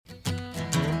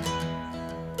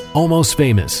Almost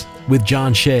Famous with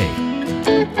John Shea.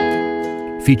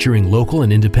 Featuring local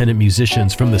and independent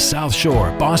musicians from the South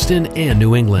Shore, Boston, and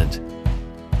New England.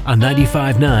 On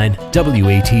 95.9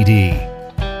 WATD.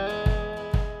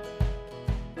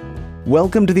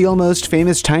 Welcome to the Almost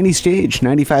Famous Tiny Stage,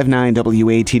 95.9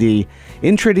 WATD,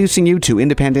 introducing you to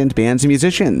independent bands and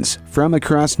musicians from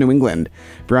across New England,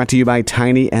 brought to you by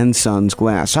Tiny & Sons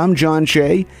Glass. I'm John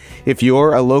Shea. If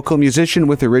you're a local musician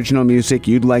with original music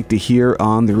you'd like to hear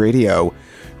on the radio,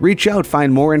 reach out,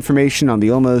 find more information on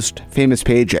the Almost Famous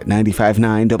page at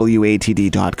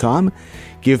 959watd.com.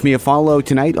 Give me a follow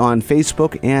tonight on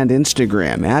Facebook and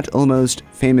Instagram at Almost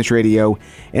Famous Radio,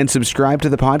 and subscribe to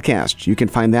the podcast. You can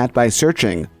find that by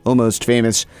searching Almost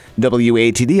Famous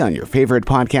WATD on your favorite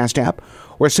podcast app,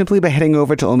 or simply by heading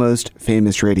over to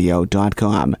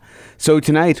almostfamousradio.com. So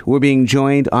tonight, we're being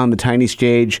joined on the tiny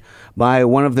stage by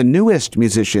one of the newest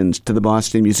musicians to the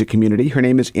Boston music community. Her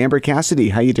name is Amber Cassidy.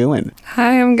 How you doing?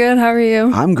 Hi, I'm good. How are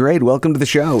you? I'm great. Welcome to the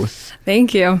show.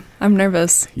 Thank you. I'm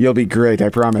nervous. You'll be great, I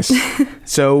promise.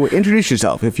 So introduce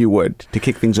yourself, if you would, to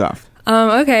kick things off.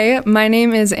 Okay. My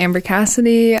name is Amber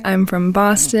Cassidy. I'm from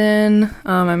Boston.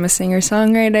 I'm a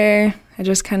singer-songwriter. I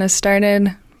just kind of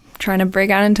started trying to break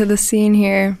out into the scene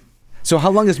here. So how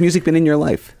long has music been in your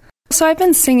life? So I've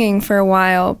been singing for a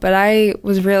while, but I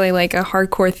was really like a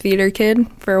hardcore theater kid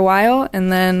for a while.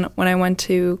 And then when I went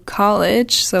to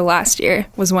college, so last year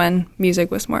was when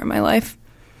music was more in my life.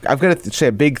 I've got to say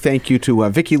a big thank you to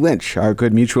Vicki Lynch, our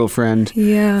good mutual friend,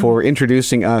 for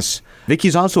introducing us.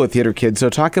 Vicki's also a theater kid,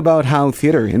 so talk about how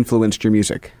theater influenced your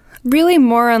music. Really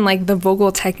more on like the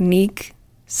vocal technique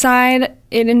side,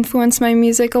 it influenced my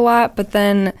music a lot, but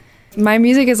then my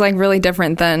music is like really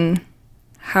different than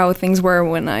how things were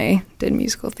when I did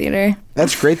musical theater.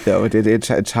 That's great, though.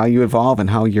 It's how you evolve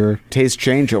and how your tastes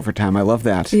change over time. I love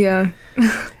that. Yeah.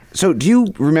 So do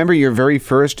you remember your very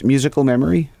first musical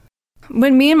memory?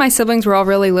 When me and my siblings were all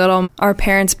really little, our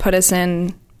parents put us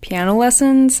in piano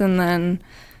lessons, and then,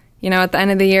 at the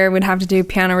end of the year, we'd have to do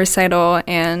piano recital,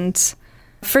 and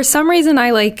for some reason,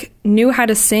 I knew how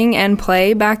to sing and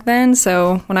play back then,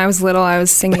 so when I was little, I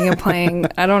was singing and playing.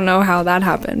 I don't know how that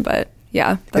happened, but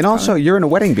yeah. And also, you're in a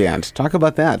wedding band. Talk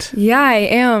about that. Yeah, I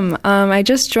am. I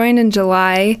just joined in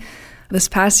July this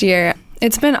past year.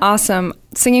 It's been awesome.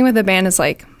 Singing with a band is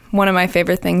one of my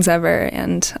favorite things ever,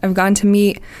 and I've gotten to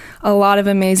meet a lot of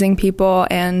amazing people,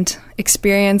 and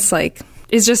experience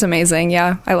is just amazing.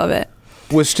 Yeah, I love it.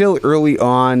 We're still early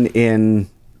on in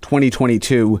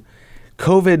 2022.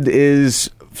 COVID is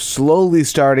slowly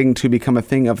starting to become a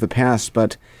thing of the past,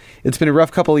 but it's been a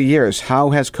rough couple of years.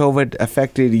 How has COVID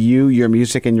affected you, your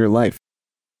music, and your life?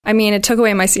 I mean, it took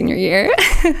away my senior year.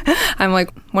 I'm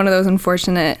one of those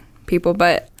unfortunate people,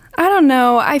 but I don't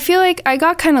know. I feel like I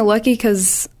got kind of lucky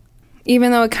because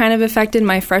even though it kind of affected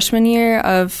my freshman year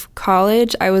of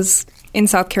college, I was in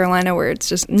South Carolina where it's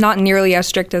just not nearly as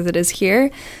strict as it is here.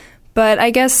 But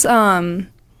I guess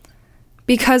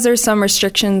because there's some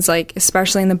restrictions,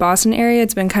 especially in the Boston area,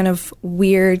 it's been kind of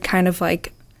weird,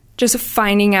 just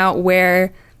finding out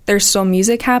where there's still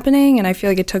music happening. And I feel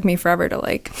like it took me forever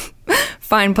to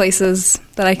find places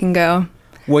that I can go.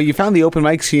 Well, you found the open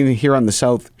mic scene here on the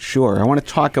South Shore. I want to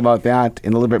talk about that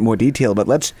in a little bit more detail, but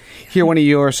let's hear one of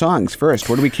your songs first.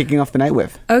 What are we kicking off the night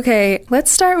with? Okay, let's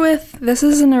start with, this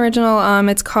is an original,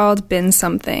 it's called Been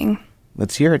Something.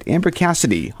 Let's hear it. Amber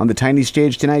Cassidy on the tiny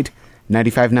stage tonight,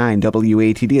 95.9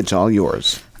 WATD. It's all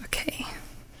yours. Okay.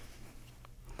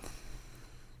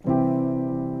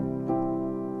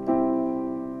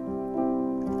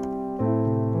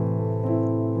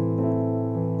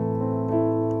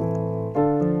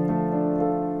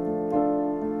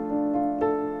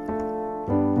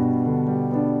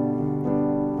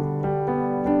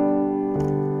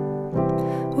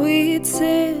 We'd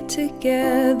sit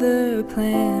together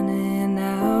planning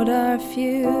out our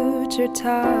future,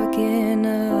 talking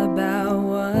about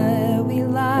what we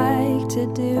like to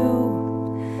do,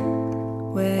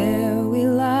 where we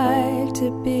like to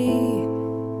be.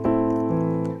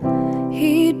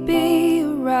 He'd be a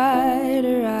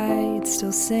writer, I'd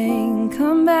still sing,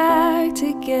 come back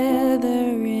together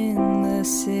in the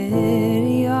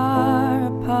city, our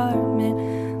apartment,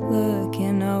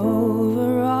 looking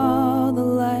over all the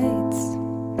lights.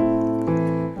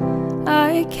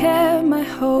 I kept my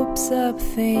hopes up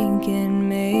thinking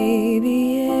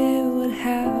maybe it would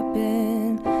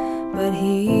happen, but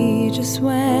he just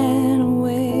went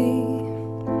away.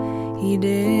 He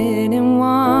didn't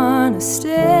want to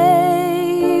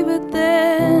stay, but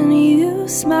then you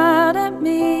smiled at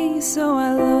me, so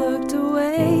I looked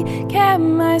away, kept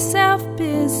myself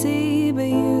busy, but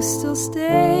you still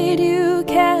stayed. You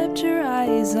kept your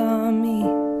eyes on me,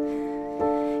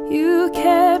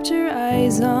 kept your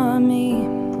eyes on me.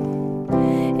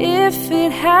 If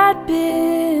it had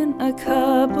been a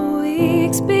couple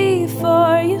weeks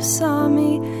before you saw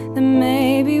me, then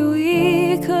maybe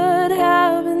we could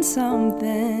have been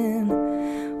something.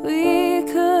 We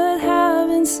could have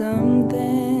been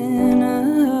something.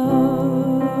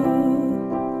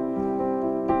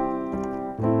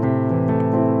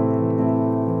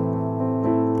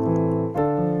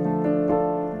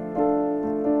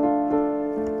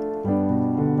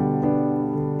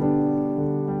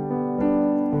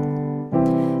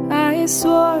 I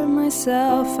swore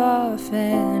myself off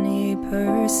any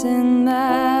person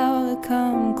that would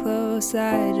come close.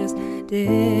 I just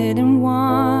didn't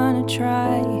want to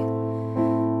try,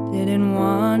 didn't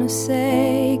want to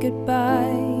say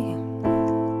goodbye.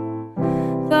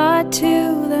 Thought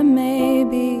too that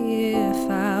maybe if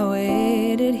I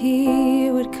waited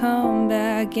he would come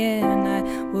back and I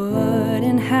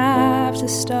wouldn't have to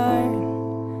start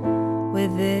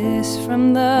with this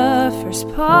from the first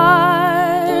part.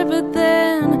 But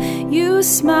then you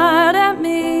smiled at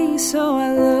me, so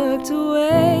I looked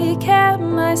away, kept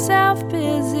myself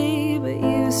busy, but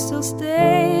you still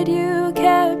stayed. You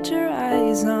kept your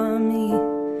eyes on me.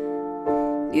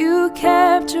 You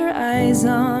kept your eyes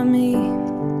on me.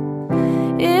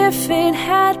 If it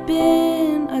had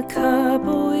been a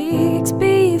couple weeks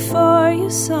before you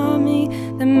saw me,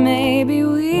 then maybe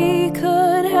we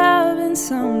could have been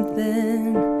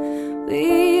something.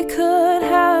 We could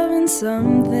have been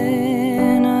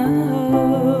something.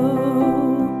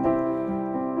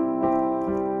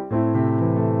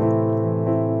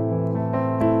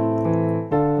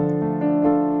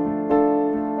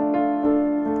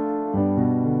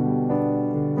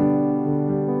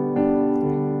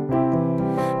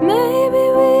 Maybe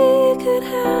we could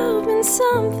have been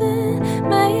something.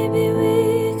 Maybe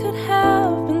we could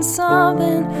have been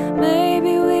something.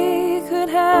 Maybe we could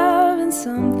have been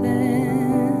something.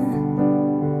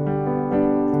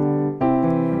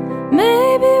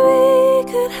 Maybe we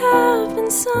could have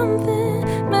been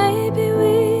something. Maybe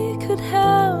we could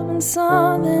have been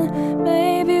something.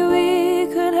 Maybe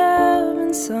we could have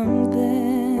been something.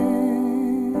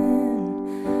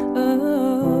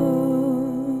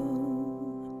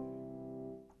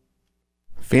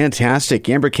 Fantastic.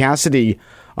 Amber Cassidy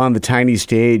on the tiny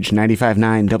stage,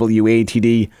 95.9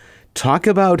 WATD. Talk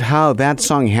about how that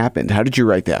song happened. How did you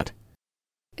write that?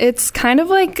 It's kind of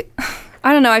like,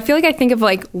 I don't know, I feel like I think of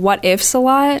like what ifs a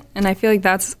lot, and I feel like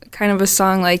that's kind of a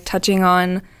song like touching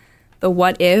on the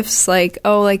what ifs, like,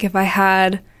 oh, like if I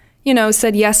had, you know,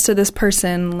 said yes to this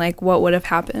person, like what would have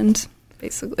happened,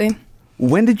 basically.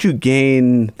 When did you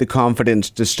gain the confidence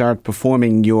to start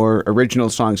performing your original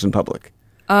songs in public?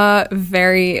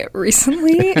 Very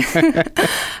recently.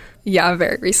 Yeah,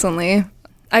 very recently.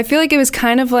 I feel like it was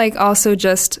kind of like also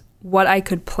just what I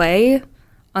could play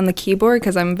on the keyboard,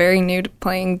 because I'm very new to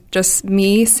playing just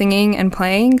me singing and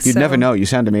playing. You'd never know. You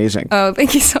sound amazing. Oh,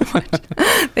 thank you so much.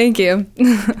 Thank you.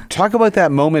 Talk about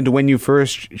that moment when you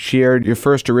first shared your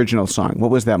first original song.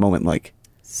 What was that moment like?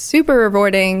 Super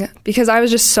rewarding, because I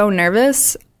was just so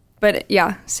nervous. But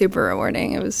yeah, super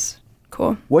rewarding. It was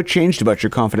cool. What changed about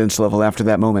your confidence level after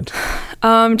that moment?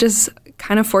 Just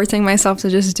kind of forcing myself to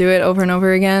just do it over and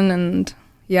over again. And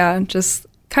yeah, just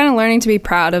kind of learning to be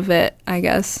proud of it, I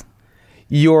guess.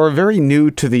 You're very new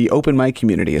to the open mic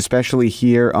community, especially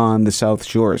here on the South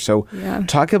Shore. So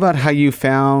Talk about how you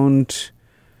found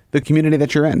the community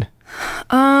that you're in.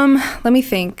 Let me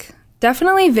think.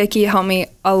 Definitely Vicky helped me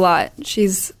a lot.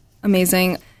 She's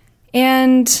amazing.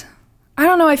 And I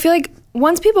don't know, I feel like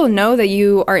once people know that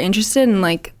you are interested in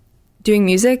like doing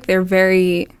music, they're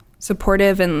very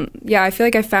supportive. And yeah, I feel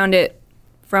like I found it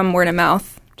from word of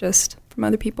mouth, just from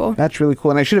other people. That's really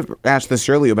cool. And I should have asked this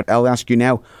earlier, but I'll ask you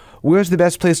now. Where's the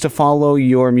best place to follow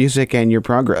your music and your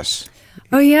progress?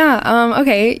 Oh, yeah.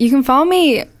 Okay. You can follow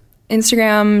me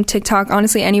Instagram, TikTok,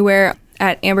 honestly, anywhere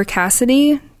at Amber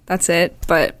Cassidy. That's it.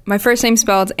 But my first name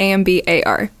spelled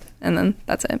Ambar. And then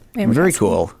that's it. Amber Very Cassidy.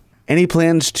 cool. Any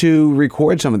plans to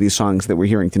record some of these songs that we're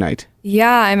hearing tonight?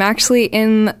 Yeah, I'm actually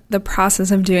in the process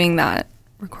of doing that,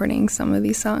 recording some of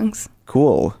these songs.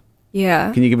 Cool.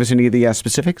 Yeah. Can you give us any of the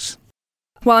specifics?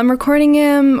 Well, I'm recording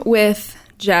him with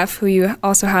Jeff, who you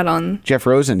also had on. Jeff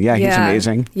Rosen. Yeah, he's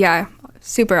amazing. Yeah,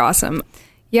 super awesome.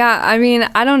 Yeah, I mean,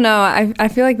 I don't know. I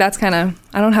feel like that's kind of,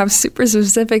 I don't have super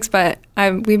specifics, but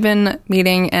we've been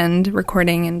meeting and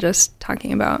recording and just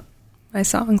talking about my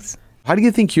songs. How do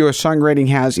you think your songwriting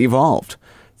has evolved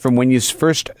from when you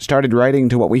first started writing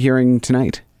to what we're hearing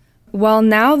tonight? Well,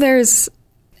 now there's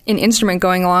an instrument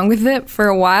going along with it. For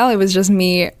a while, it was just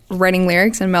me writing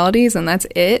lyrics and melodies, and that's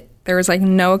it. there was like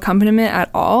no accompaniment at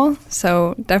all.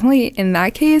 So definitely in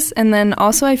that case. And then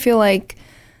also I feel like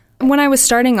when I was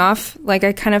starting off, like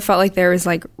I kind of felt like there was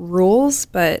like rules,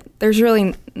 but there's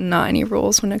really not any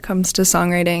rules when it comes to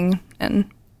songwriting, and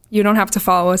you don't have to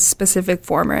follow a specific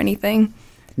form or anything.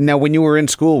 Now, when you were in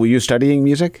school, were you studying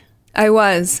music? I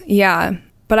was, yeah.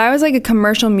 But I was like a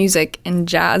commercial music and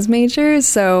jazz major,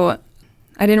 so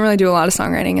I didn't really do a lot of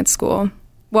songwriting at school.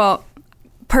 Well,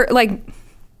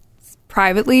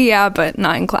 privately, yeah, but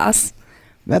not in class.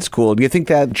 That's cool. Do you think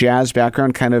that jazz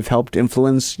background kind of helped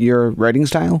influence your writing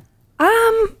style?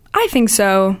 I think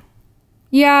so.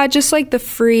 Yeah, just like the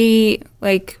free,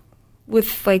 like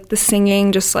with like the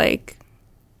singing, just like,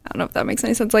 I don't know if that makes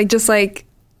any sense. Like just like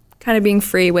kind of being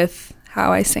free with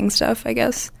how I sing stuff, I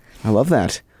guess. I love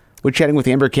that. We're chatting with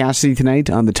Amber Cassidy tonight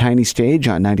on the Tiny Stage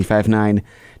on 95.9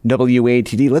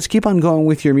 WATD. Let's keep on going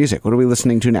with your music. What are we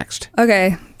listening to next?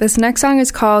 Okay, this next song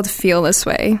is called Feel This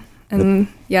Way. And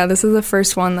yeah, this is the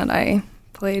first one that I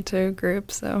played to a group,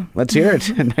 so. Let's hear it.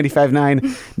 95.9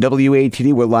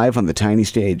 WATD, we're live on the Tiny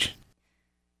Stage.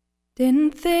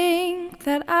 Didn't think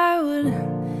that I would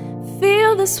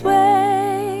feel this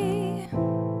way.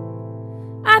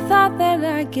 I thought that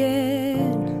I'd get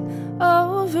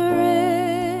over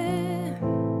it.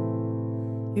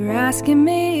 You're asking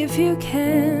me if you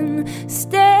can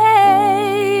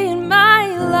stay in my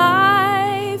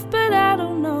life, but I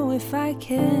don't know if I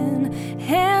can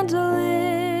handle it.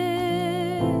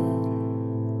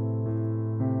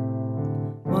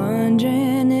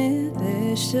 Wondering if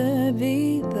this should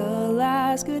be the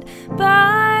last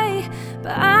goodbye,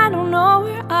 but I don't know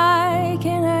where I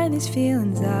can hide these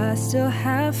feelings I still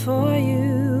have for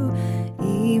you.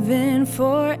 Even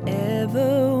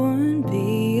forever wouldn't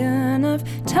be enough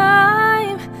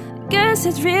time. I guess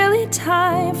it's really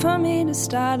time for me to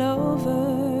start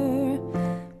over,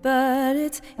 but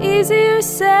it's easier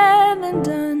said than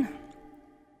done.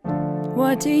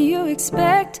 What do you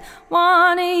expect?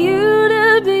 Wanted you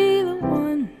to be the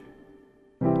one.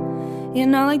 You're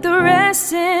not like the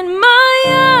rest in my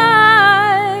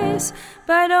eyes,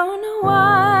 but I don't know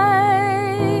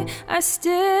why I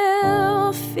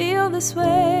still feel this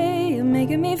way. You're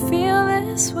making me feel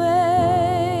this way.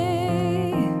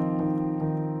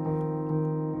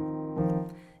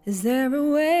 Is there a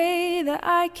way that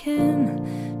I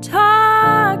can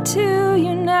talk to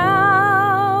you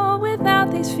now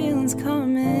without these feelings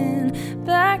coming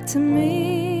back to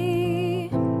me?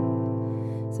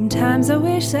 Sometimes I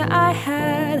wish that I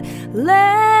had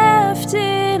left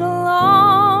it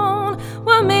alone.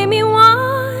 What made me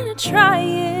want to try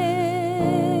it?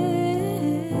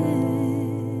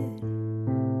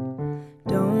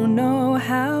 Don't know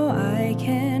how I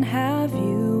can have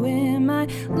you in my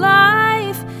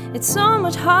life. It's so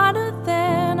much harder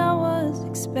than I was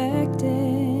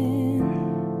expecting.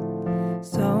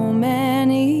 So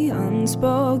many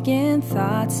unspoken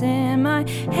thoughts in my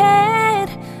head.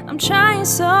 I'm trying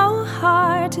so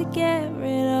hard to get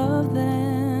rid of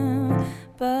them,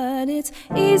 but it's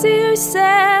easier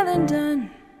said than done.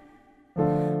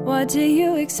 What do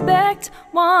you expect?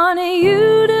 Wanted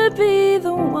you to be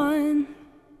the one.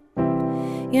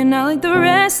 You're not like the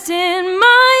rest in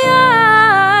my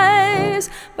eyes,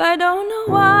 but I don't know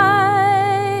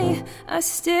why I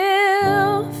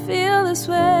still feel this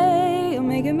way. You're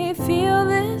making me feel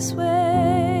this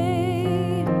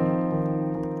way.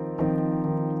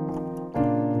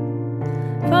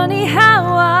 Funny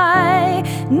how I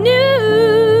knew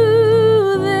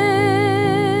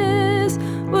this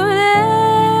would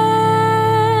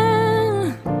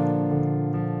end.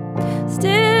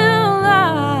 Still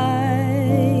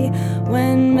I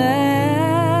went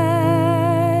back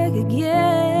again.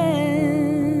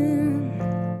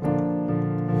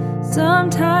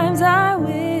 Sometimes I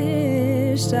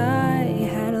wished I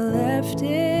had left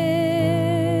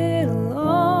it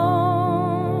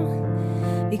alone,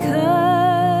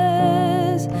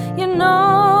 because you're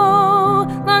no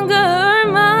longer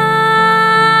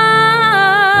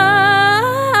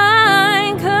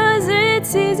mine. 'Cause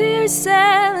it's easier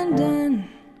said than done.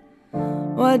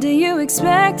 What do you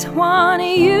expect?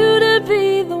 Wanted you to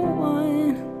be the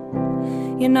one.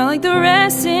 You're not like the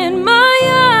rest in my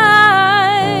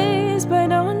eyes, but I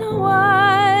don't know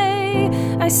why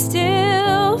I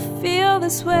still feel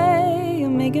this way. You're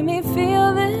making me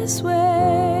feel this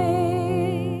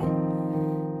way.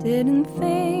 Didn't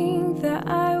think that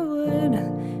I would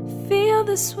feel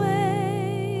this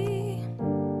way.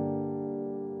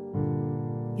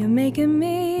 You're making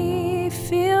me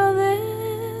feel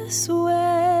this way.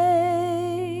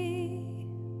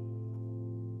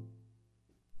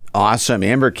 Awesome.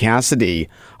 Amber Cassidy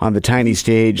on the Tiny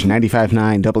Stage,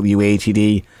 95.9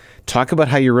 WATD. Talk about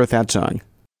how you wrote that song.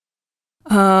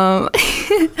 So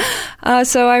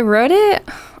I wrote it,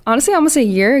 honestly, almost a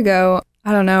year ago.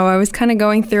 I don't know. I was kind of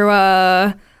going through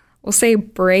we'll say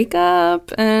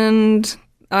breakup, and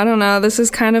I don't know. This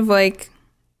is kind of like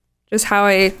just how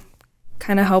I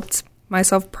kind of helped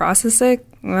myself process it.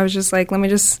 I was just like, let me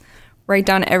just write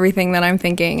down everything that I'm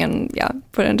thinking and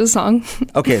put it into song.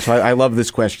 Okay, so I love this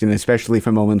question, especially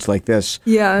for moments like this.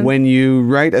 Yeah. When you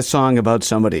write a song about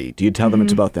somebody, do you tell them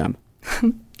it's about them?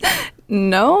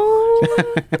 No,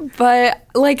 but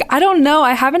like, I don't know.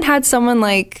 I haven't had someone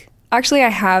actually I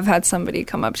have had somebody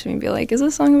come up to me and be like, is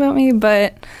this song about me?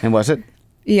 And was it?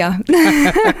 Yeah.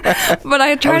 But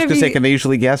I try to say, can they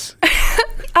usually guess?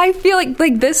 I feel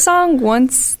like this song,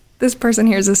 once this person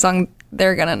hears this song,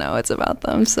 they're going to know it's about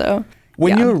them. So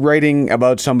when you're writing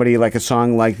about somebody, like a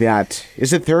song like that,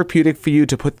 is it therapeutic for you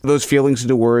to put those feelings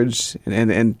into words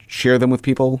and share them with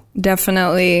people?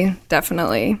 Definitely.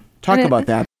 Talk about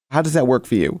that. How does that work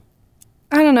for you?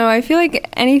 I don't know. I feel like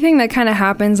anything that kind of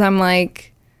happens, I'm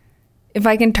like, if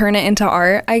I can turn it into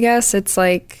art, I guess it's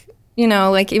like,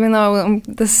 like even though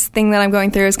this thing that I'm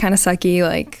going through is kind of sucky,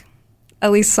 like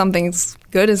at least something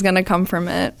good is going to come from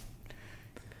it.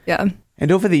 Yeah.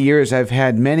 And over the years, I've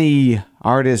had many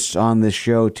artists on this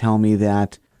show tell me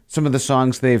that some of the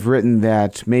songs they've written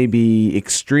that may be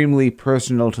extremely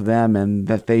personal to them and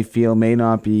that they feel may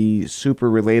not be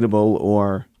super relatable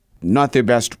or not their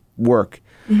best work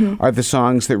are the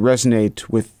songs that resonate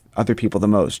with other people the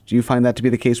most. Do you find that to be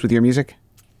the case with your music?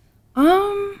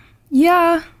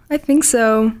 Yeah, I think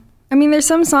so. I mean, there's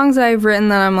some songs that I've written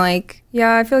that I'm like,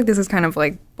 yeah, I feel like this is kind of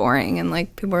like boring, and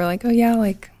like people are like, oh yeah,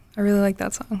 like I really like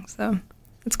that song. So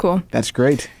it's cool. That's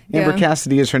great. Amber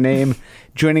Cassidy is her name.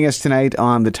 Joining us tonight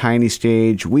on the Tiny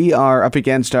Stage. We are up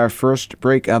against our first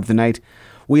break of the night.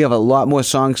 We have a lot more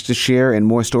songs to share and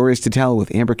more stories to tell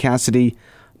with Amber Cassidy.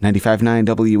 95.9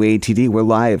 WATD. We're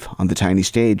live on the Tiny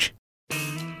Stage.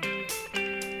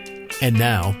 And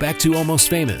now, back to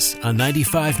Almost Famous on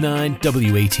 95.9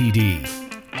 WATD.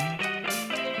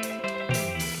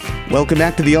 Welcome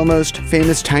back to the Almost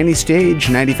Famous Tiny Stage,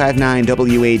 95.9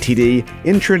 WATD,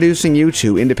 introducing you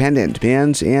to independent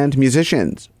bands and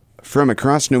musicians from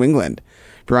across New England.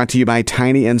 Brought to you by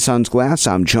Tiny & Sons Glass,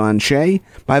 I'm John Shea.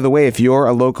 By the way, if you're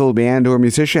a local band or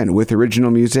musician with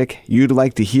original music you'd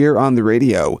like to hear on the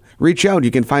radio, reach out. You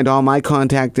can find all my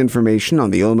contact information on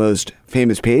the Almost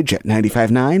Famous page at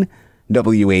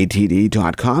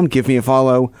 959watd.com. Give me a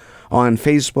follow on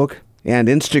Facebook and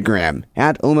Instagram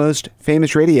at Almost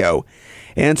Famous Radio.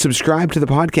 And subscribe to the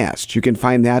podcast. You can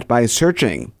find that by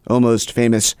searching Almost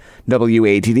Famous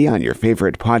WATD on your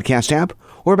favorite podcast app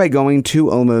or by going to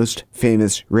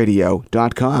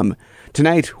almostfamousradio.com.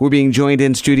 Tonight, we're being joined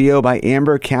in studio by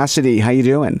Amber Cassidy. How you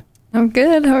doing? I'm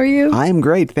good. How are you? I'm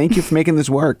great. Thank you for making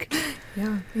this work.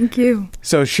 Yeah, thank you.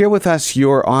 So share with us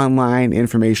your online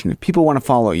information. If people want to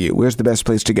follow you, where's the best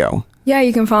place to go? Yeah,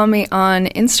 you can follow me on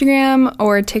Instagram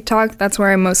or TikTok. That's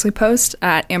where I mostly post,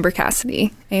 at Amber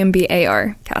Cassidy,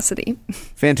 AMBAR Cassidy.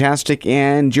 Fantastic.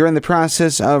 And you're in the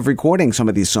process of recording some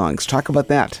of these songs. Talk about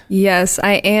that. Yes,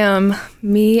 I am.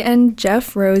 Me and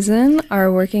Jeff Rosen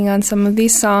are working on some of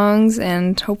these songs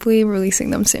and hopefully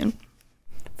releasing them soon.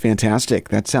 Fantastic.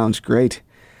 That sounds great.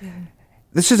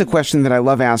 This is a question that I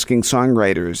love asking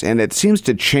songwriters, and it seems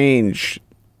to change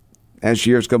as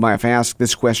years go by. If I ask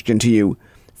this question to you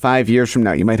 5 years from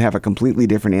now, you might have a completely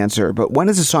different answer. But when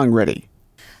is a song ready?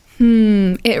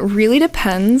 It really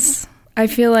depends. I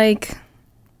feel like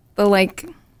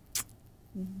the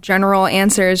general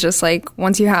answer is just like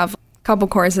once you have a couple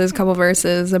choruses, couple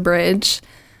verses, a bridge.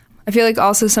 I feel like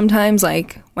also sometimes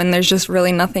like when there's just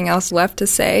really nothing else left to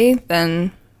say,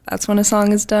 then that's when a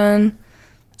song is done.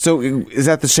 So is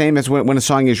that the same as when a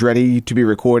song is ready to be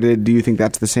recorded? Do you think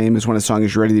that's the same as when a song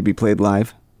is ready to be played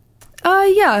live?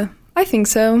 Yeah, I think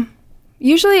so.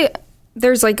 Usually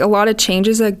there's like a lot of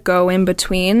changes that go in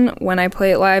between when I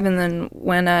play it live and then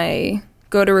when I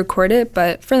go to record it,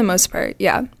 but for the most part,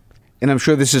 yeah. And I'm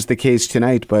sure this is the case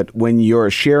tonight, but when you're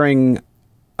sharing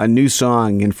a new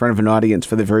song in front of an audience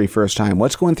for the very first time,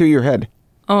 what's going through your head?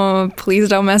 Oh, please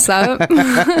don't mess up.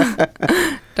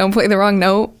 Don't play the wrong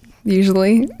note.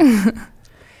 Usually. And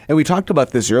we talked about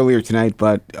this earlier tonight,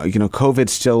 but,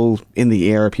 COVID's still in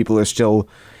the air. People are still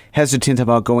hesitant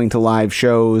about going to live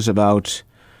shows, about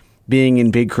being in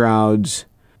big crowds.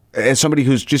 As somebody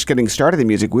who's just getting started in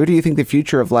music, where do you think the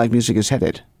future of live music is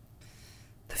headed?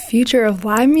 The future of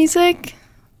live music?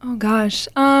 Oh, gosh.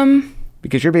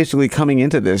 Because you're basically coming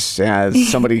into this as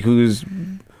somebody who's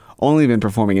only been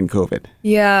performing in COVID.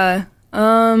 Yeah.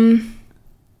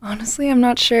 Honestly, I'm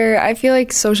not sure. I feel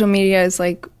like social media is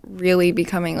like really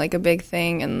becoming like a big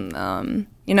thing, and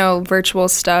virtual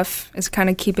stuff is kind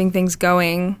of keeping things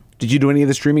going. Did you do any of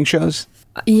the streaming shows?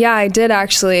 Yeah, I did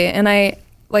actually, and I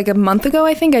like a month ago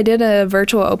I think I did a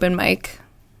virtual open mic,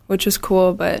 which was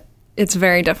cool, but it's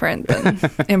very different than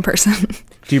in person.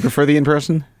 Do you prefer the in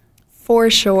person? For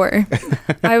sure.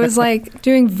 I was like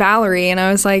doing Valerie, and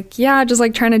I was like, yeah, just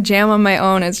like trying to jam on my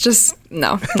own. It's just,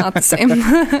 no, not the same.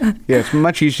 Yeah, it's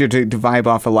much easier to vibe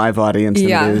off a live audience than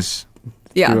it is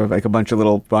through like a bunch of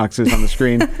little boxes on the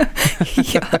screen.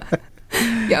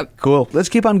 Yep. Cool. Let's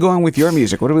keep on going with your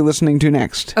music. What are we listening to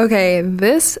next? Okay,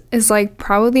 this is like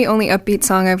probably the only upbeat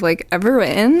song I've like ever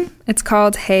written. It's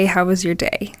called Hey, How Was Your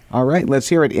Day? All right, let's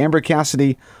hear it. Amber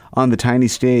Cassidy on the tiny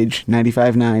stage,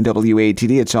 95.9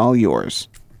 WATD. It's all yours.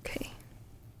 Okay.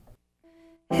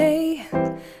 Hey,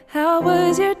 how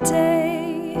was your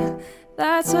day?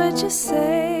 That's what you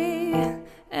say.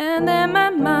 And then my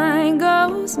mind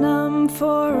goes numb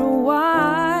for a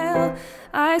while.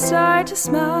 I start to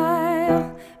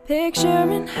smile,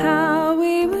 picturing how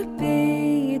we would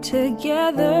be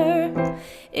together.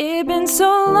 It'd been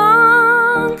so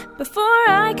long before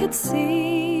I could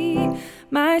see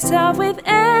myself with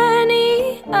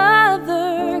any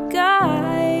other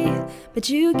guy. But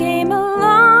you came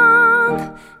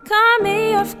along, caught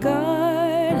me off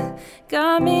guard,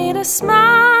 got me to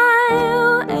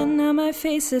smile, and now my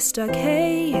face is stuck.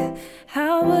 Hey,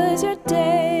 how was your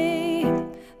day?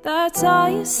 That's all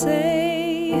you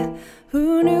say.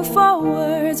 Who knew 4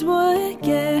 words would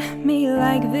get me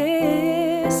like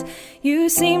this? You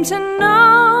seem to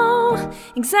know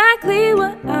exactly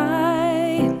what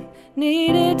I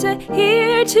needed to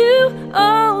hear to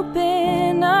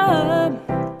open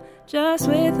up. Just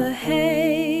with a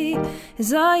hey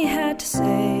is all you had to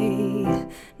say.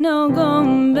 No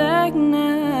going back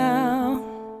now.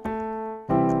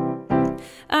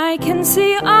 I can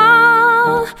see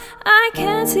all, I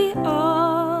can see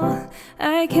all,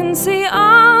 I can see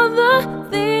all the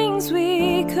things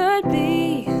we could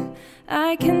be.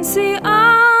 I can see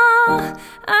all,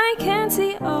 I can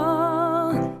see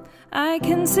all, I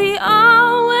can see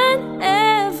all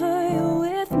whenever you're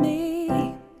with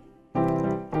me.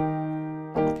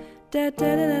 Da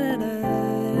da da da da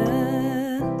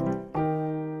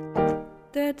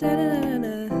da da da da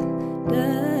da.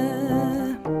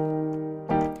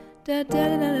 Da,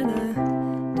 da, da, da,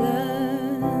 da.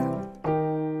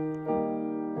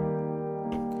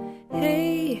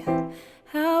 Hey,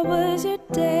 how was your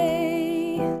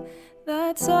day?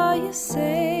 That's all you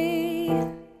say.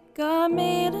 Got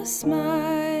me to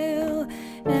smile,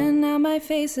 and now my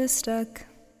face is stuck.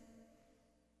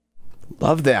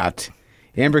 Love that.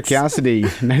 Amber Cassidy,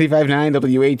 95.9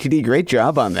 WATD. Great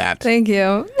job on that. Thank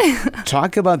you.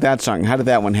 Talk about that song. How did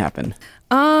that one happen?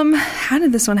 How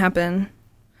did this one happen?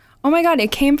 Oh my God,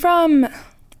 it came from,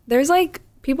 there's like,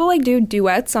 people like do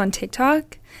duets on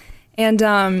TikTok, and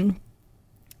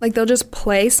like they'll just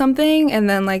play something, and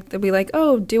then like they'll be like,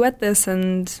 oh, duet this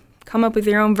and come up with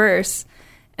your own verse.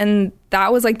 And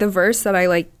that was like the verse that I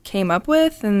like came up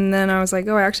with, and then I was like,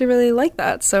 oh, I actually really like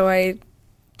that. So I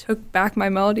took back my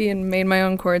melody and made my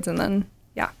own chords, and then,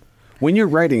 yeah. When you're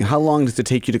writing, how long does it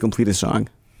take you to complete a song?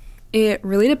 It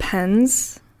really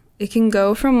depends. It can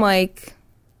go from like,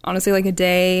 honestly, like a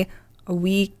day, a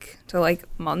week, to like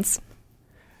months.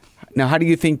 Now, how do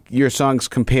you think your songs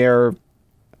compare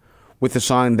with a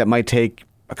song that might take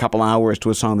a couple hours to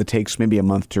a song that takes maybe a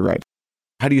month to write?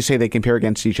 How do you say they compare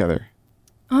against each other?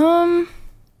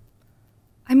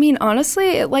 I mean,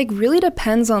 honestly, it like really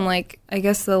depends on like, I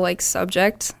guess the like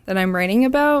subject that I'm writing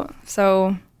about.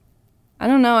 So I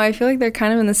don't know. I feel like they're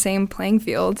kind of in the same playing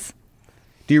fields.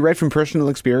 Do you write from personal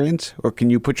experience, or can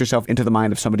you put yourself into the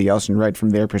mind of somebody else and write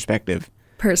from their perspective?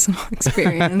 Personal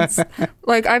experience.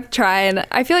 Like, I've tried.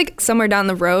 I feel like somewhere down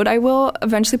the road I will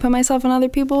eventually put myself in other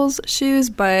people's shoes,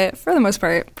 but for the most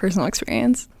part, personal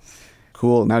experience.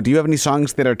 Cool. Now, do you have any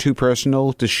songs that are too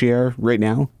personal to share right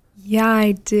now? Yeah,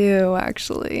 I do,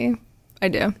 actually. I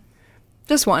do.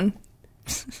 Just one.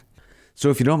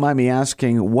 So if you don't mind me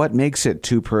asking, what makes it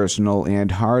too personal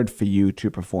and hard for you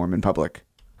to perform in public?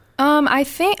 I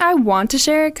think I want to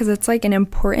share it because it's like an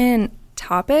important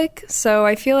topic. So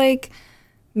I feel like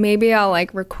maybe I'll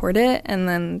like record it and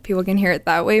then people can hear it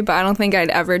that way, but I don't think I'd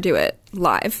ever do it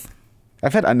live.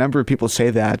 I've had a number of people say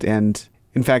that, and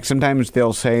in fact, sometimes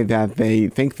they'll say that they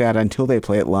think that until they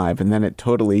play it live, and then it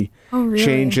totally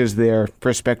changes their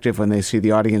perspective when they see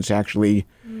the audience actually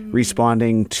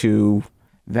responding to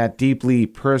that deeply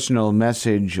personal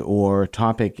message or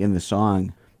topic in the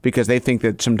song, because they think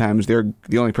that sometimes they're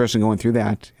the only person going through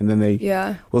that, and then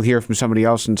they will hear from somebody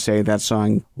else and say that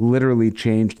song literally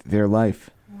changed their life.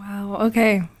 Wow,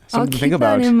 okay. something to think keep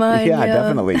that about. in mind, yeah, yeah.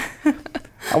 definitely.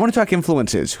 I want to talk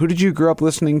influences. Who did you grow up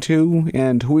listening to,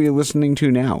 and who are you listening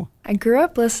to now? I grew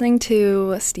up listening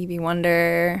to Stevie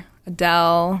Wonder,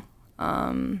 Adele,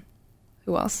 who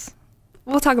else?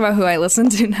 We'll talk about who I listen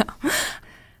to now.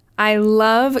 I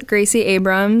love Gracie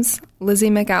Abrams, Lizzie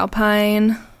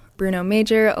McAlpine, Bruno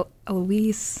Major,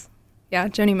 Eloise,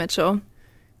 Joni Mitchell.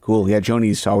 Cool. Yeah,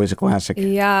 Joni's always a classic.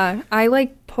 Yeah, I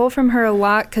pull from her a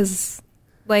lot because,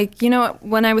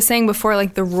 when I was saying before,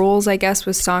 the rules, I guess,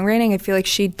 with songwriting, I feel like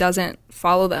she doesn't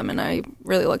follow them, and I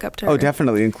really look up to her. Oh,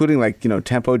 definitely, including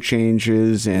tempo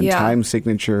changes and Yeah. time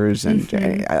signatures and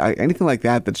anything like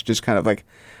that that's just kind of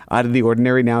out of the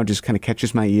ordinary now, just kind of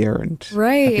catches my ear, and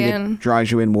Right, I think and- it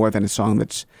draws you in more than a song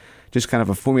that's just kind of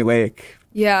a formulaic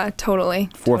Yeah, totally.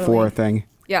 4/4 thing.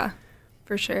 Yeah,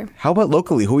 for sure. How about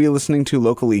locally? Who are you listening to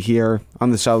locally here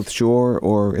on the South Shore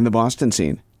or in the Boston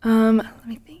scene? Let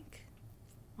me think.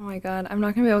 Oh my God, I'm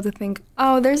not gonna be able to think.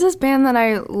 Oh, there's this band that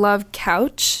I love,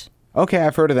 Couch. Okay,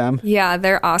 I've heard of them. Yeah,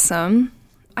 they're awesome.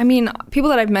 I mean, people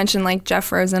that I've mentioned, like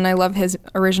Jeff Rosen, I love his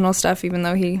original stuff, even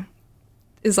though he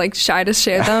is shy to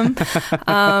share them.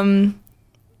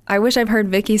 I wish I've heard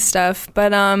Vicky's stuff,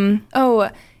 but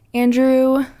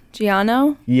Andrew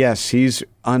Giano. Yes, he's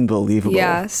unbelievable.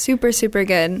 Yeah, super, super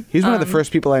good. He's one of the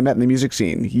first people I met in the music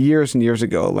scene years and years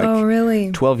ago. Oh,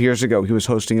 really? 12 years ago, he was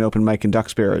hosting an open mic in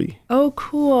Duxbury. Oh,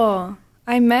 cool.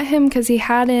 I met him because he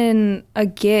had a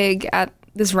gig at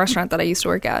this restaurant that I used to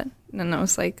work at. And I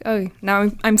was like, oh, now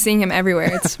I'm seeing him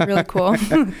everywhere. It's really cool.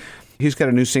 He's got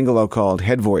a new single out called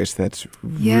Head Voice that's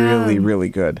really, really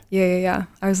good. Yeah.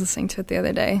 I was listening to it the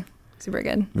other day. Super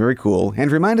good. Very cool. And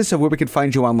remind us of where we can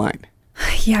find you online.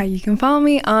 Yeah, you can follow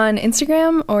me on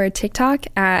Instagram or TikTok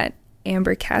at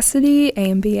Amber Cassidy,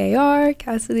 AMBAR,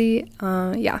 Cassidy.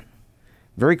 Yeah.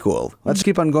 Very cool. Let's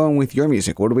keep on going with your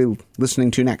music. What are we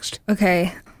listening to next?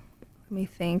 Okay. Let me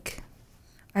think.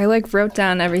 I wrote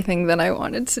down everything that I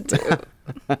wanted to do.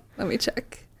 Let me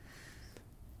check.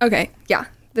 Okay, yeah.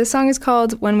 This song is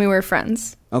called When We Were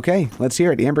Friends. Okay, let's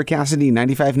hear it. Amber Cassidy,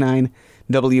 95.9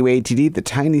 WATD. The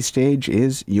tiny stage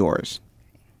is yours.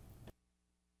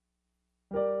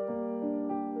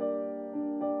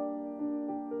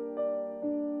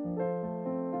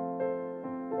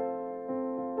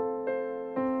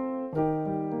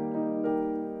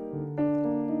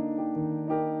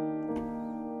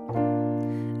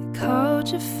 Called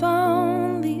your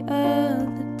phone the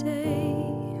other day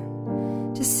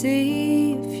to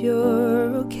see if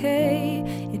you're okay.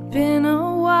 It'd been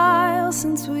a while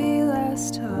since we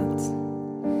last talked,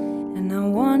 and I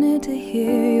wanted to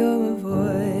hear your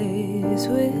voice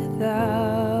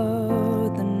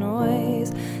without the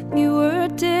noise. You were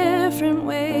different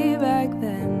way back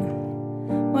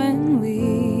then when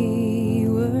we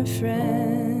were friends.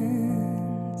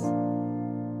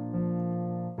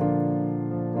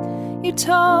 You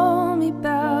told me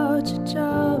about your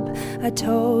job. I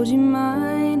told you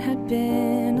mine had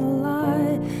been a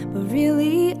lie, but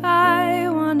really I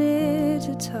wanted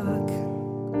to talk.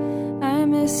 I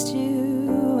missed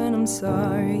you and I'm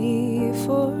sorry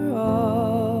for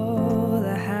all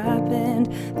that happened.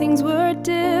 Things were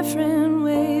different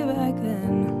way back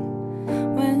then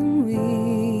when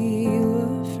we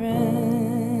were friends.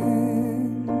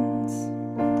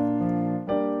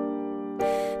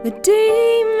 The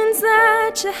demons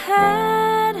that you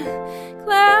had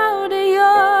clouded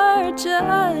your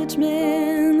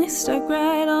judgment. They stuck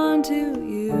right onto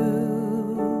you.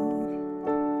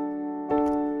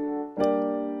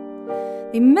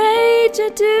 They made you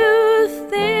do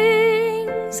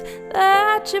things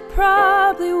that you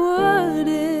probably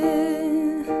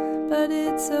wouldn't, but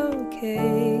it's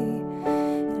okay,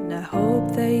 and I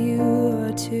hope that you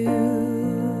are too.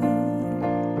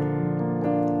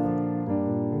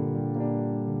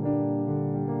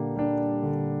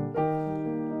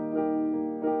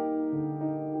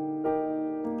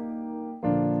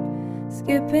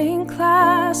 Skipping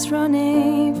class,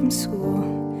 running from school.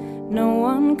 No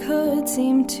one could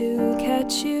seem to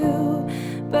catch you,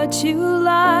 but you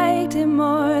liked it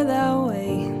more that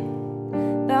way.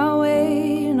 That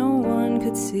way no one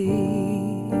could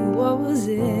see what was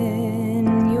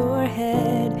in your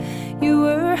head. You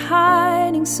were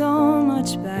hiding so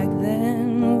much back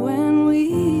then when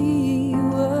we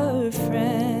were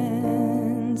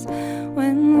friends.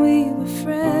 When we were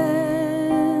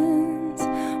friends.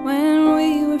 When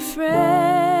we were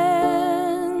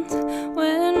friends.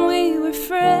 When we were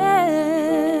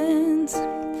friends.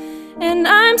 And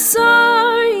I'm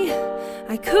sorry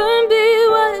I couldn't be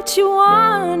what you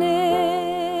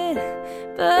wanted,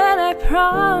 but I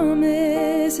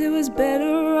promise it was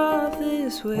better off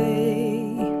this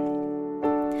way.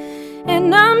 And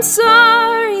And I'm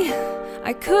sorry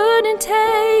I couldn't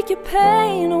take your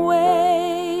pain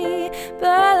away,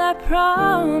 but I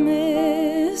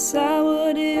promise I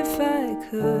would if I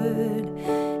could.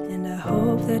 And I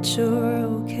hope that you're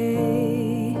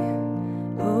okay.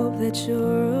 Hope that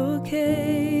you're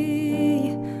okay.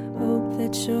 Hope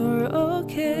that you're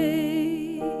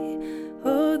okay.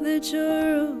 Hope that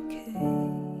you're okay.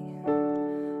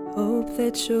 Hope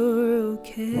that you're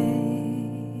okay.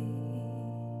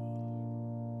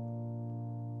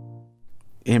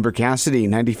 Amber Cassidy,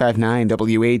 95.9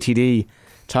 WATD.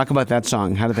 Talk about that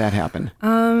song. How did that happen?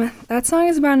 That song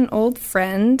is about an old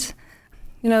friend,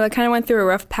 that kind of went through a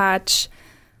rough patch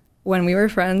when we were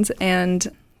friends, and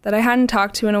that I hadn't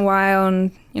talked to in a while,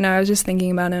 and, I was just thinking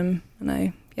about him, and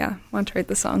I wanted to write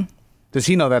the song. Does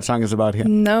he know that song is about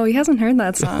him? No, he hasn't heard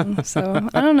that song, so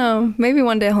I don't know. Maybe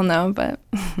one day he'll know, but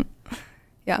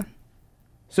yeah.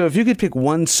 So if you could pick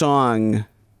one song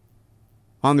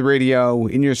on the radio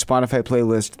in your Spotify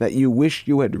playlist that you wish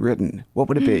you had written, what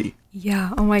would it be? Yeah,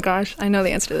 oh my gosh, I know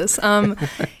the answer to this.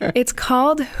 It's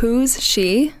called Who's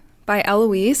She by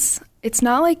Eloise. It's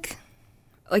not like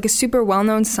a super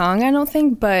well-known song, I don't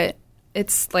think, but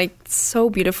it's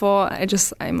so beautiful.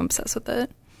 I'm obsessed with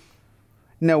it.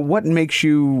 Now, what makes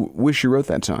you wish you wrote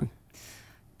that song?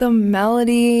 The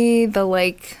melody,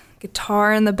 the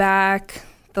guitar in the back,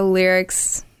 the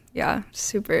lyrics. Yeah,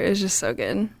 super. It's just so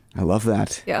good. I love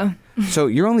that. Yeah. So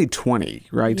you're only 20,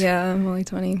 right? Yeah, I'm only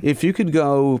 20. If you could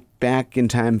go back in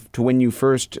time to when you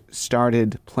first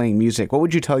started playing music, what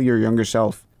would you tell your younger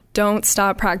self? Don't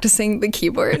stop practicing the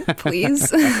keyboard,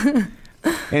 please.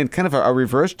 And kind of a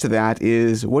reverse to that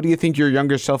is, what do you think your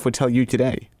younger self would tell you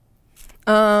today?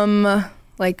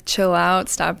 Chill out,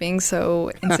 stop being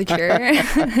so insecure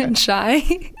and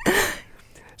shy.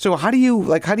 So how do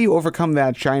you overcome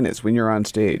that shyness when you're on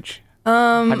stage?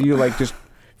 How do you just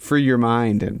free your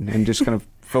mind and just kind of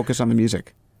focus on the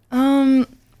music?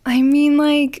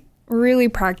 Really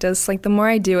practice. The more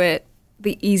I do it,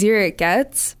 the easier it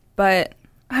gets. But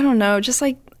I don't know, just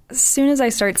as soon as I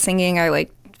start singing, I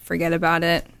forget about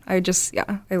it. I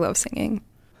love singing.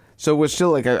 So we're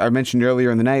still, I mentioned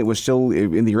earlier in the night, we're still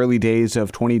in the early days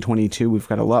of 2022. We've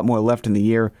got a lot more left in the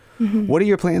year. Mm-hmm. What are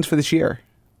your plans for this year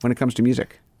when it comes to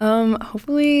music?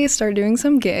 Hopefully start doing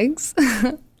some gigs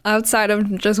outside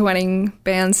of just wedding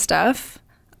band stuff,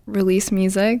 release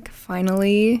music,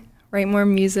 finally, write more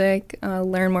music,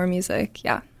 learn more music.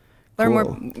 Yeah.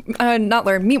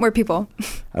 Meet more people.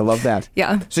 I love that.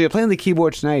 Yeah. So you're playing the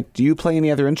keyboard tonight. Do you play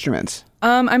any other instruments?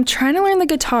 I'm trying to learn the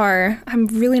guitar. I'm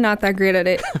really not that great at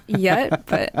it yet,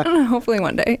 but I don't know, hopefully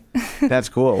one day. That's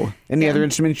cool. Any other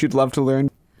instruments you'd love to learn?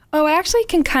 Oh, I actually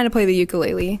can kind of play the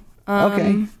ukulele.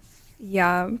 Okay.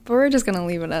 Yeah, but we're just going to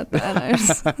leave it at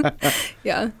that.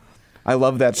 Yeah. I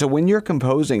love that. So when you're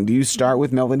composing, do you start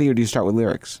with melody or do you start with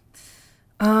lyrics?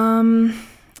 I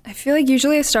feel like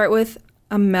usually I start with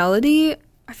a melody.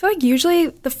 I feel like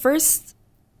usually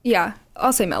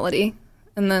I'll say melody.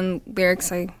 And then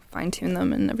lyrics, I fine-tune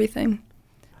them and everything.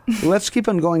 Let's keep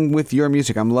on going with your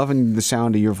music. I'm loving the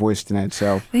sound of your voice tonight,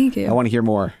 so thank you. I want to hear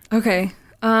more. Okay.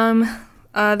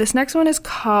 This next one is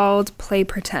called Play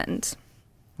Pretend.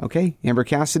 Okay. Amber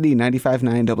Cassidy,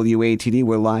 95.9 WATD.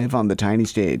 We're live on the tiny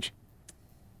stage.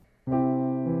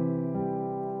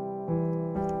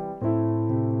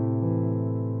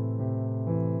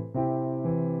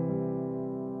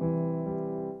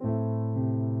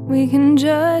 We can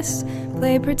just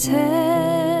play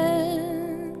pretend.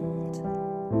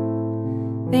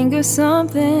 Think of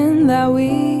something that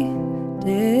we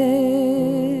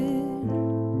did.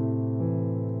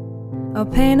 I'll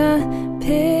paint a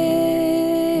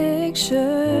picture.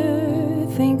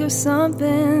 Think of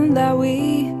something that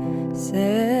we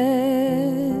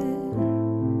said.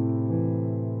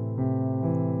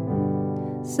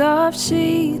 Soft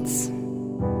sheets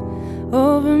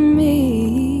over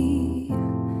me.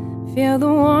 Feel the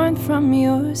warmth from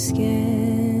your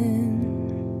skin.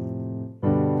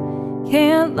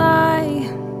 Can't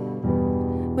lie,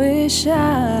 wish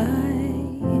I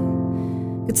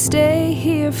could stay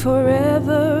here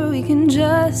forever. We can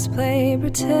just play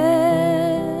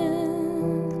pretend.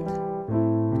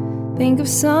 Think of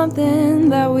something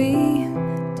that we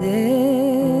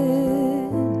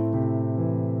did.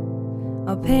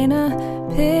 I'll paint a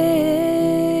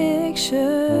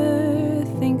picture.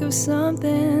 Think of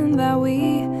something that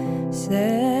we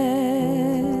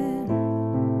said,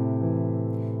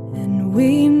 and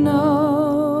we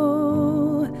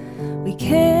know we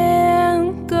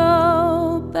can't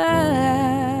go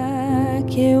back.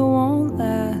 It won't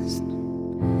last,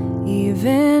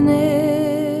 even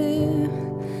if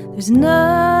there's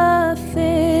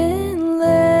nothing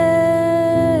left.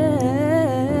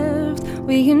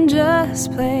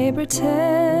 just play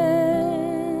pretend.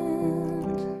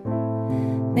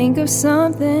 Think of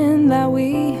something that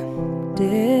we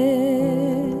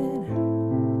did.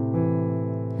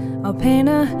 I'll paint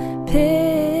a picture.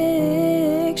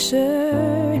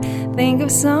 Think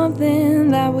of something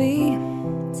that we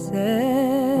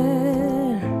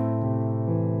said.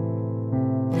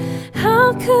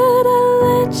 How could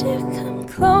I let you come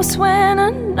close when I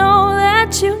know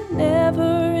that you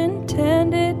never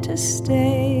intended to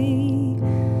stay?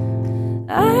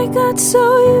 I got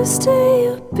so used to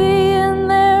you being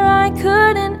there, I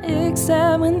couldn't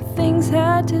accept when things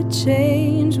had to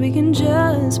change. We can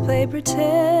just play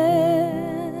pretend.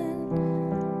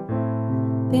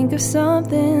 Think of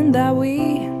something that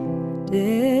we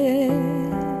did.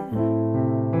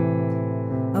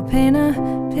 I'll paint a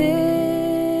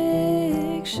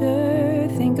picture.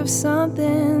 Think of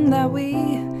something that we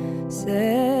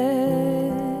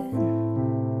said.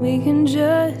 We can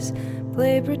just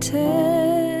play pretend.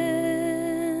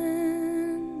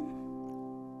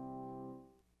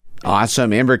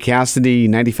 Awesome. Amber Cassidy,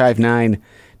 95.9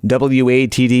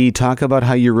 WATD. Talk about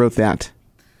how you wrote that.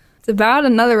 It's about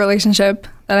another relationship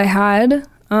that I had.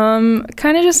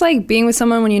 Kind of just like being with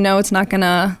someone when you know it's not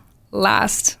gonna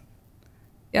last.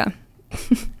 Yeah.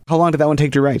 How long did that one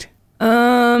take to write?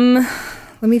 Let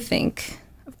me think.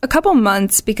 A couple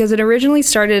months, because it originally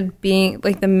started being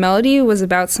like the melody was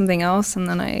about something else, and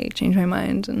then I changed my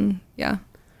mind, and yeah.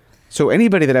 So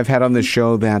anybody that I've had on this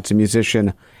show that's a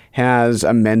musician has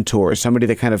a mentor, somebody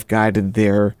that kind of guided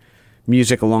their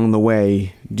music along the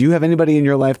way. Do you have anybody in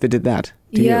your life that did that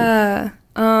to you?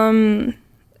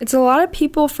 It's a lot of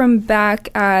people from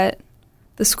back at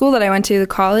the school that I went to, the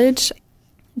college.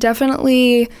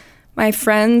 Definitely my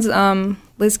friends,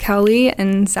 Liz Kelly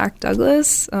and Zach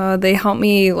Douglas. They helped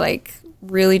me like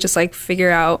really just like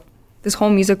figure out this whole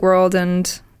music world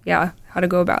and yeah, how to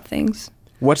go about things.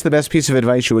 What's the best piece of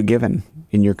advice you were given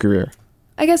in your career?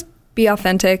 I guess be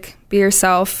authentic, be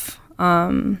yourself.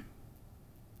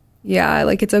 Yeah,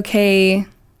 like it's okay.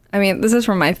 I mean, this is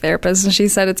from my therapist, and she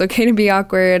said it's okay to be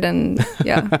awkward and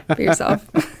yeah, be yourself.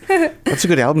 That's a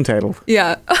good album title.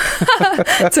 Yeah.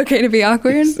 It's okay to be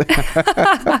awkward.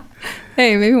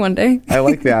 Hey, maybe one day. I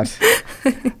like that.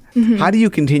 Mm-hmm. How do you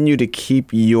continue to keep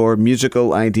your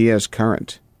musical ideas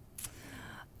current?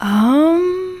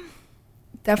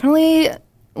 Definitely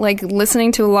like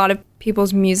listening to a lot of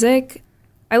people's music.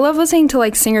 I love listening to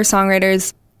like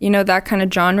singer-songwriters, you know, that kind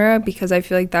of genre, because I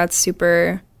feel like that's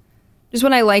super, just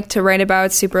what I like to write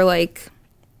about, super like,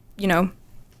 you know,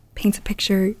 paints a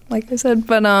picture, like I said.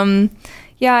 But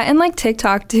yeah, and like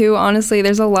TikTok too, honestly,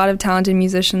 there's a lot of talented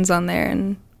musicians on there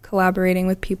and collaborating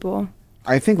with people.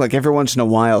 I think like every once in a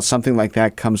while, something like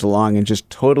that comes along and just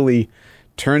totally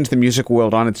turns the music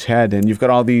world on its head. And you've got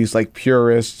all these like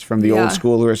purists from the old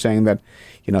school who are saying that,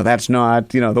 you know, that's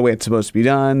not, you know, the way it's supposed to be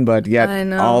done. But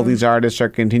yet all these artists are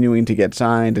continuing to get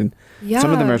signed. And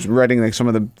some of them are writing like some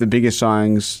of the biggest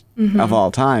songs of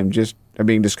all time just are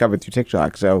being discovered through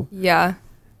TikTok. So yeah.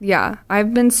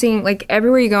 I've been seeing like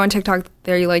everywhere you go on TikTok,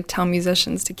 there you like tell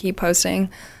musicians to keep posting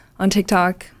on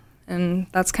TikTok. And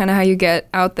that's kind of how you get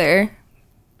out there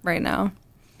right now.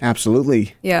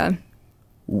 Absolutely. Yeah.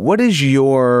 What is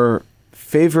your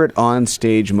favorite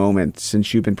on-stage moment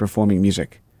since you've been performing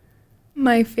music?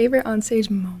 My favorite on-stage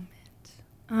moment?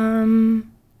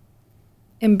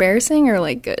 Embarrassing or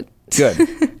like good? Good.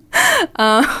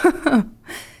 I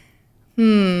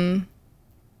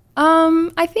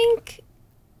think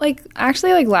like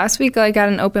actually like last week I got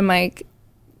an open mic.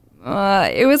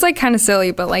 It was like kind of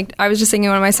silly, but like I was just singing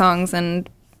one of my songs and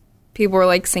people were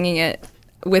like singing it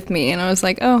with me, and I was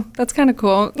like, oh, that's kind of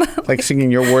cool. Like singing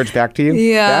your words back to you?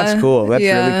 Yeah. That's cool. That's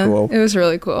really cool. It was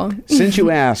really cool. Since you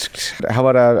asked, how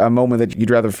about a moment that you'd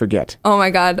rather forget? Oh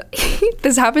my God.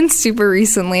 This happened super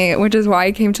recently, which is why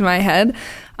it came to my head.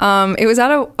 It was at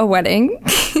a wedding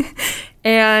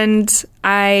and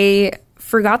I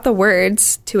forgot the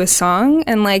words to a song,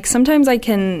 and like sometimes I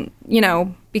can, you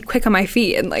know, be quick on my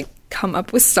feet and like come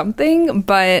up with something,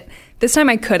 but this time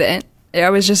I couldn't. I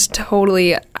was just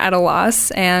totally at a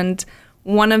loss, and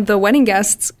one of the wedding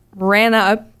guests ran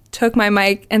up, took my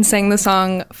mic, and sang the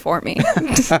song for me.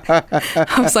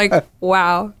 I was like,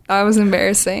 wow, that was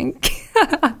embarrassing.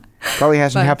 Probably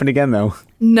hasn't happened again, though.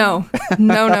 No.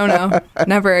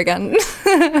 Never again.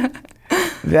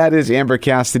 That is Amber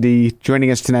Cassidy joining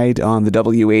us tonight on the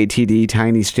WATD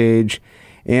Tiny Stage.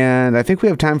 And I think we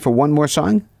have time for one more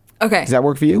song. Okay. Does that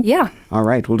work for you? Yeah. All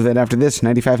right. We'll do that after this.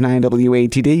 95.9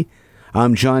 WATD.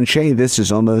 I'm John Shea. This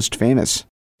is Almost Famous.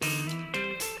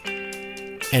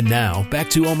 And now, back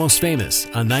to Almost Famous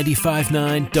on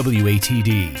 95.9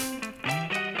 WATD.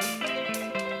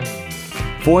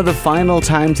 For the final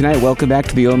time tonight, welcome back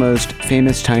to the almost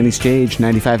famous Tiny Stage,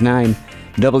 95.9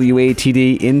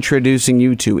 WATD, introducing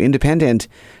you to independent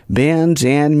bands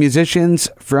and musicians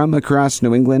from across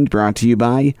New England, brought to you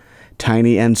by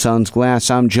Tiny and Sons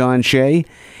Glass. I'm John Shea,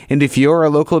 and if you're a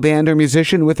local band or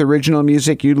musician with original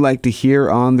music you'd like to hear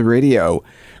on the radio,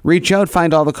 reach out,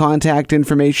 find all the contact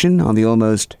information on the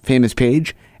Almost Famous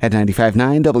page at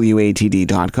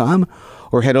 959watd.com,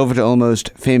 or head over to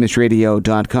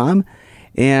almostfamousradio.com.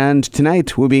 And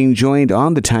tonight we're being joined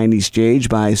on the Tiny Stage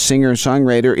by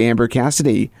singer-songwriter Amber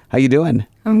Cassidy. How you doing?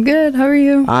 I'm good. How are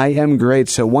you? I am great.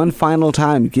 So one final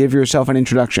time, give yourself an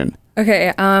introduction.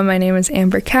 Okay, my name is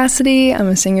Amber Cassidy. I'm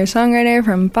a singer-songwriter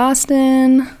from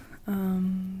Boston. I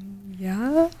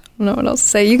don't know what else to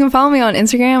say. You can follow me on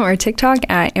Instagram or TikTok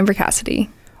at Amber Cassidy.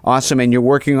 Awesome. And you're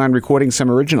working on recording some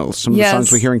originals, some of the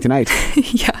songs we're hearing tonight.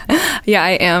 Yeah,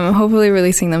 I am. Hopefully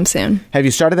releasing them soon. Have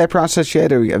you started that process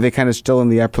yet, or are they kind of still in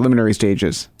the preliminary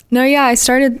stages? No, yeah, I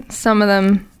started some of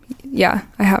them. Yeah,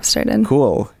 I have started.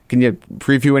 Cool. Can you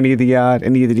preview any of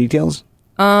the details?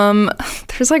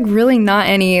 There's like really not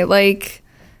any. Like,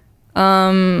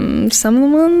 some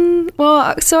of them.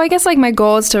 Well, so I guess like my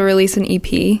goal is to release an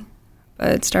EP.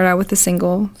 But start out with a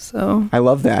single, so... I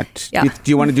love that. Yeah.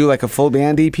 Do you want to do like a full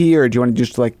band EP, or do you want to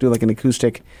just like do like an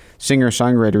acoustic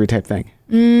singer-songwriter type thing?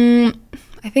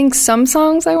 I think some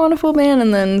songs I want a full band,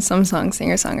 and then some songs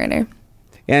singer-songwriter.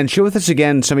 And share with us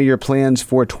again some of your plans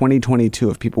for 2022.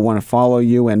 If people want to follow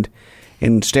you and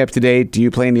stay up to date, do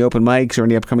you play any open mics or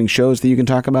any upcoming shows that you can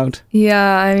talk about?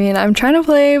 Yeah, I mean, I'm trying to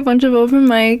play a bunch of open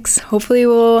mics. Hopefully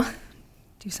we'll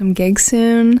do some gigs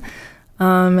soon.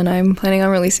 And I'm planning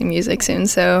on releasing music soon.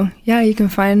 So, yeah, you can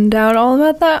find out all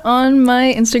about that on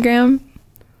my Instagram.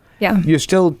 Yeah. You're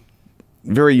still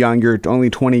very young. You're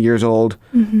only 20 years old.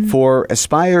 Mm-hmm. For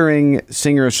aspiring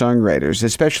singer-songwriters,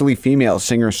 especially female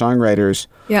singer-songwriters,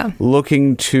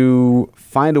 looking to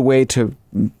find a way to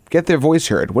get their voice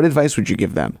heard, what advice would you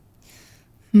give them?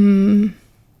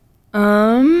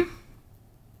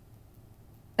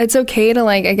 It's okay to,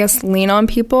 like, I guess, lean on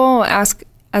people, ask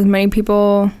as many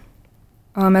people...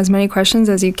 as many questions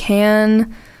as you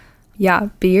can. Yeah,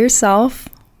 be yourself.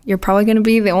 You're probably going to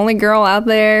be the only girl out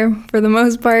there for the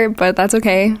most part, but that's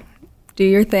okay. Do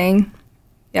your thing.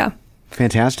 Yeah.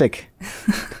 Fantastic.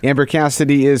 Amber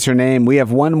Cassidy is her name. We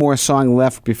have one more song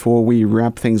left before we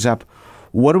wrap things up.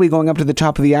 What are we going up to the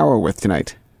top of the hour with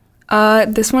tonight?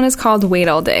 This one is called Wait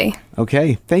All Day.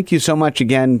 Okay. Thank you so much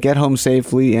again. Get home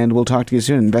safely, and we'll talk to you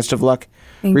soon. Best of luck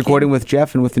recording with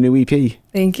Jeff and with the new EP.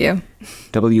 Thank you.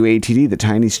 WATD, the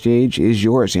Tiny Stage is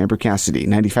yours. Amber Cassidy,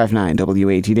 95.9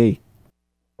 WATD.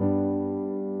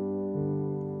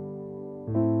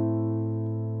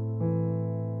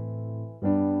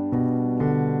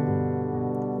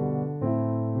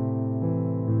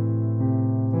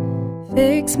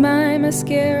 Fix my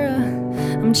mascara,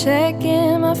 I'm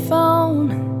checking my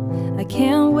phone. I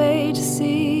can't wait to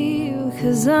see you,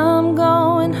 'cause I'm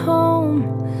going home.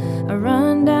 I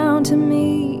run down to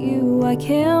meet you, I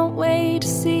can't wait to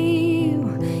see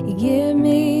you. You give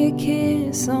me a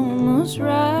kiss almost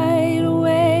right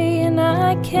away, and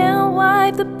I can't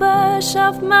wipe the blush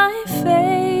off my face.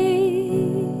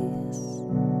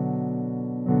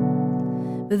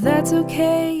 But that's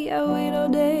okay, I wait all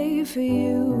day for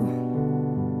you.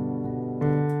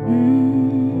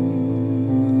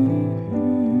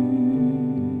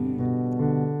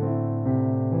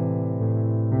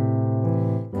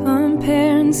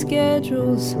 Comparing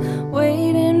schedules,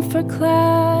 waiting for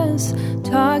class,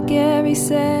 talk every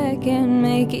second,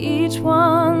 make each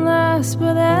one last.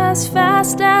 But as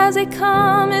fast as they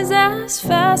come is as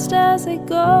fast as they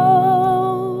go.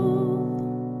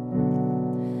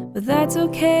 But that's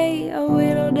okay, I'll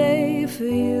wait all day for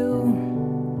you.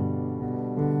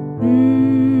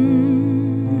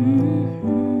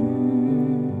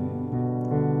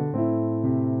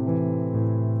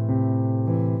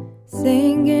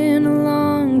 Singing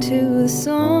along to the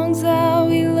songs that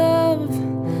we love,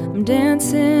 I'm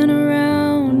dancing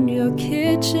around your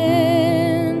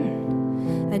kitchen.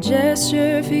 I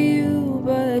gesture for you,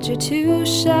 but you're too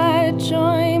shy to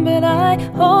join. But I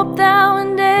hope that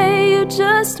one day you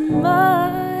just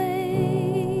might.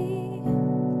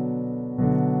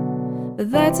 But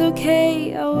that's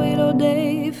okay, I'll wait all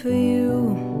day for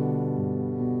you.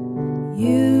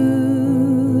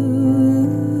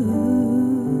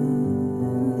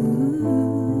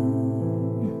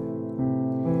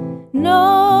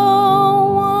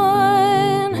 No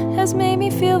one has made me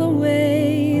feel the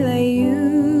way that you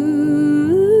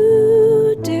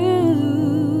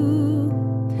do.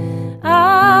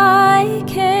 I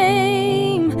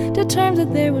came to terms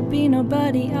that there would be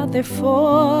nobody out there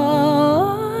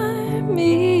for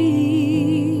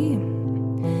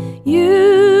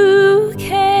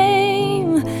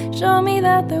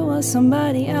was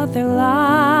somebody out there like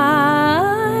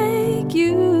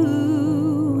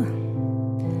you.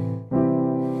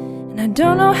 And I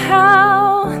don't know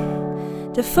how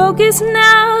to focus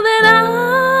now that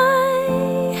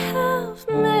I have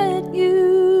met you.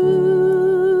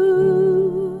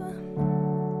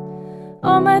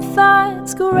 All my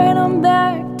thoughts go right on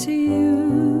back to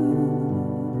you.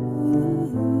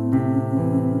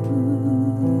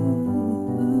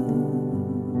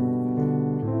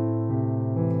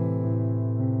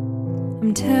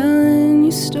 I'm telling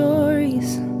you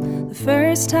stories the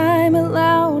first time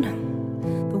aloud,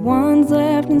 the ones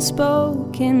left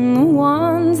unspoken, the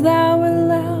ones that were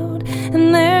loud.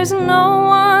 And there's no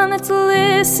one that's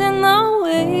listened the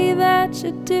way that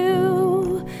you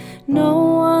do, no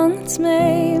one that's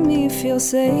made me feel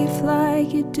safe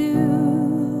like you do.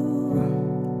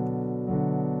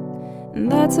 And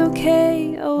that's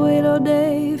okay, I'll wait all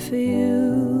day for you.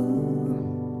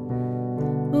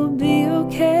 We'll be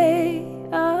okay,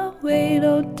 I'll wait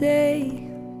all day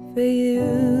for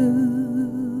you.